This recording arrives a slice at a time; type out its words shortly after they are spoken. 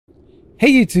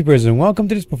Hey YouTubers, and welcome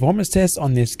to this performance test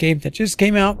on this game that just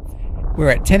came out. We're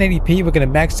at 1080p, we're going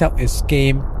to max out this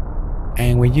game,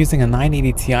 and we're using a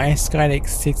 980 Ti Skylake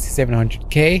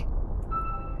 6700K.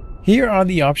 Here are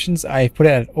the options. I put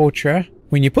it at Ultra.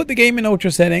 When you put the game in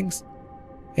Ultra settings,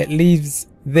 it leaves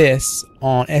this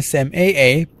on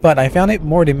SMAA, but I found it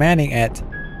more demanding at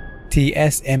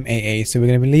TSMAA, so we're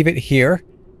going to leave it here,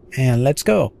 and let's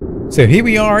go. So here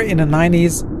we are in the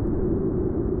 90s.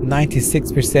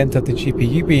 96% of the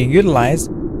GPU being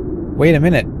utilized. Wait a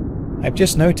minute, I've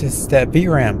just noticed that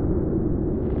VRAM.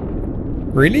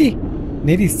 Really?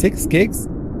 Nearly 6 gigs?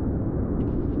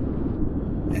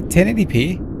 At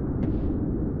 1080p?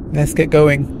 Let's get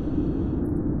going.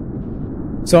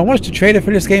 So I watched the trailer for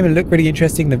this game and it looked really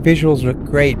interesting. The visuals look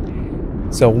great.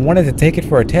 So I wanted to take it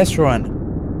for a test run.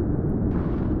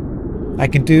 I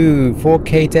can do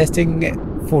 4K testing,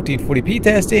 1440p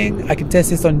testing. I can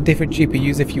test this on different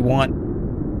GPUs if you want.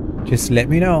 Just let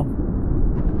me know.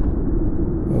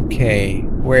 Okay,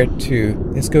 where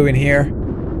to? Let's go in here.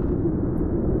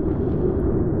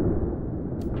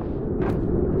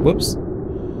 Whoops.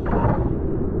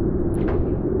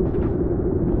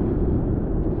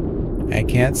 I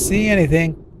can't see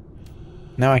anything.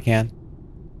 Now I can.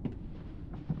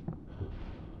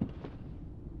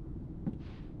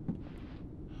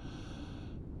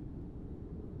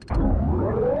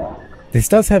 This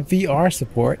does have VR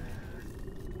support.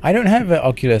 I don't have an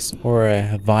Oculus or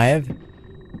a Vive,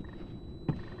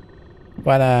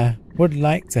 but I would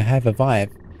like to have a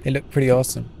Vive. They look pretty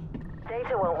awesome.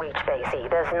 Data won't reach Facey.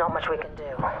 There's not much we can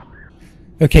do.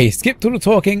 Okay, skip all the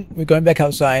talking. We're going back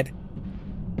outside.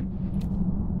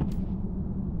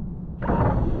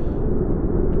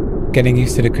 Getting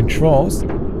used to the controls.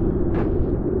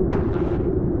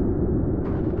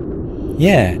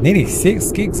 Yeah, nearly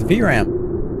 6 gigs VRAM.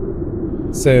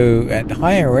 So at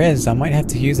higher res, I might have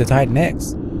to use a Titan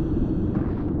X.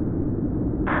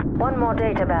 One more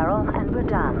data barrel and we're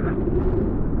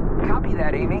done. Copy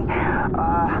that, Amy.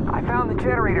 I found the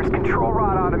generator's control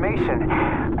rod automation.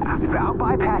 I'll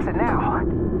bypass it now.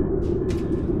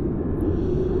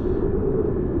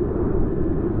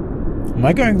 Am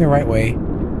I going the right way?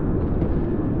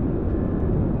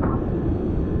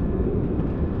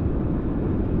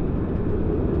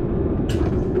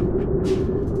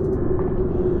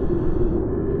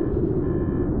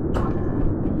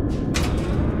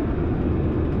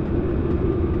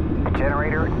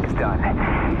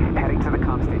 Heading to the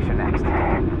comm station next.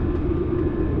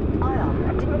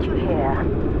 Ion, didn't you hear?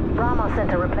 Brahma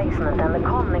sent a replacement and the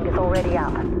comm link is already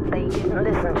up. They didn't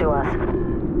listen to us.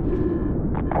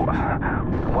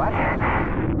 What?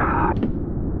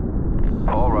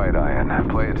 All right, Ion.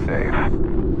 Play it safe.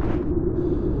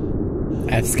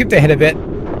 I've skipped ahead a bit.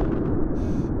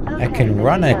 Okay, I can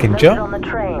run, I can load jump. on the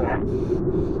train.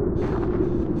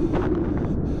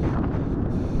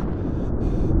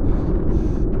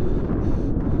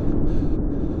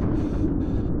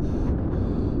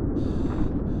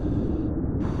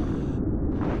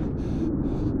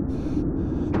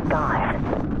 Guys,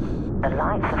 the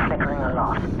lights are flickering a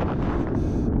lot.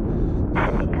 Is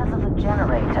it because of the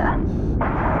generator?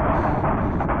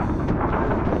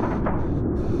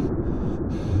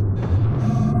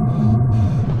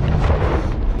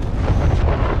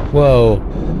 Whoa.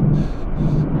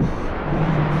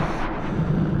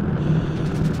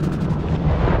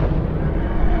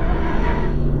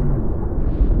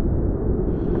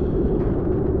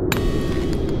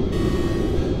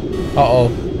 Uh-oh.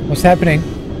 What's happening?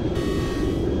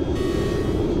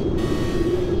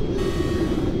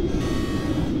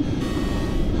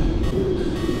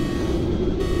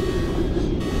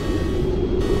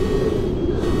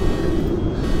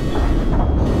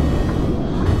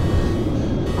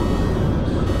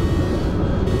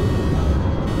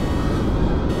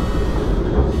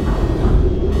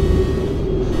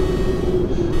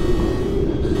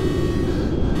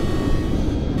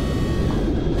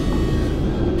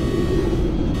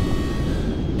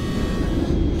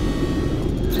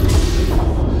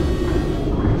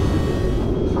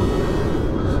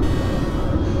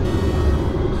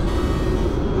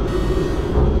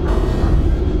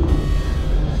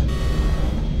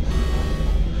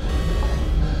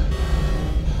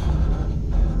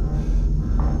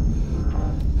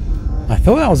 I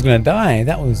thought I was gonna die.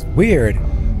 That was weird.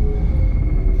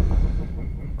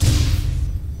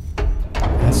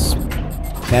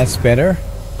 That's better.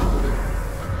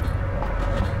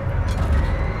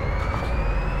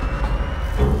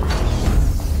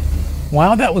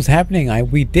 While that was happening,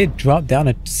 we did drop down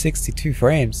to 62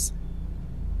 frames.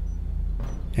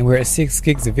 And we're at 6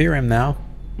 gigs of VRAM now.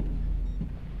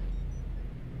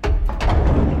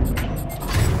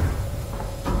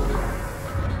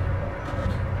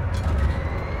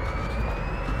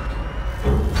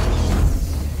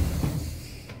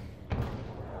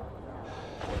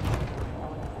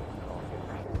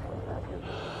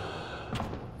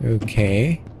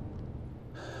 Okay.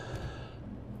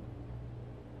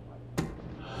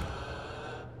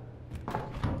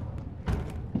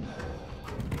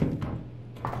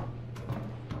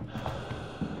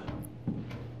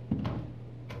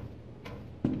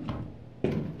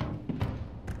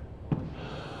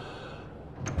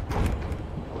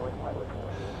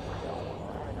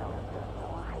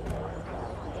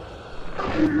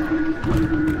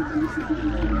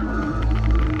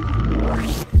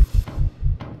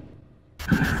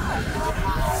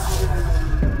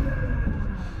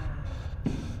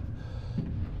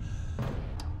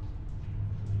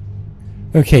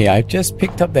 Okay, I've just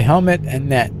picked up the helmet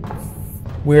and that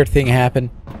weird thing happened.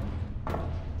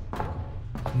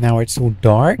 Now it's all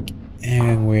dark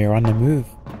and we're on the move.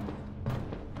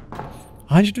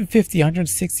 150,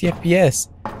 160 FPS.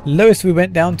 Lowest we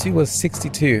went down to was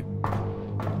 62.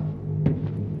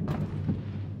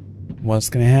 What's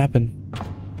gonna happen?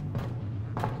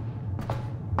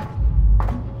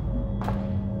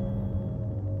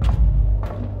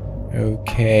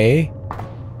 Okay.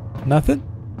 Nothing?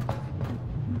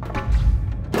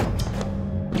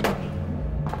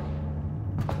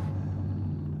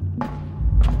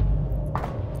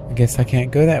 I guess I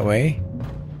can't go that way.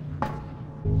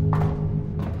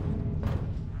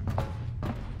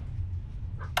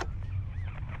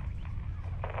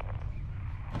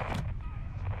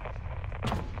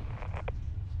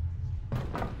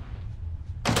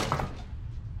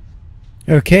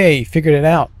 Okay, figured it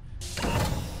out.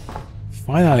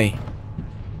 Finally.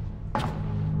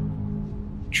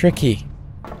 Tricky.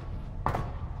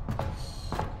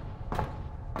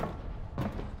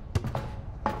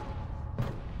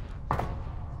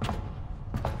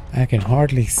 I can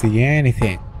hardly see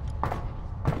anything.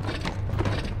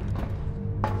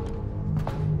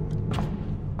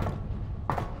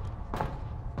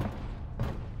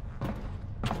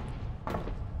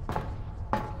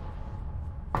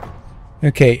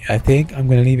 Okay, I think I'm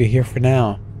going to leave it here for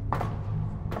now.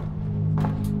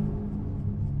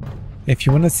 If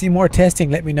you want to see more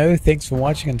testing, let me know. Thanks for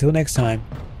watching. Until next time.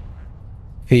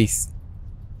 Peace.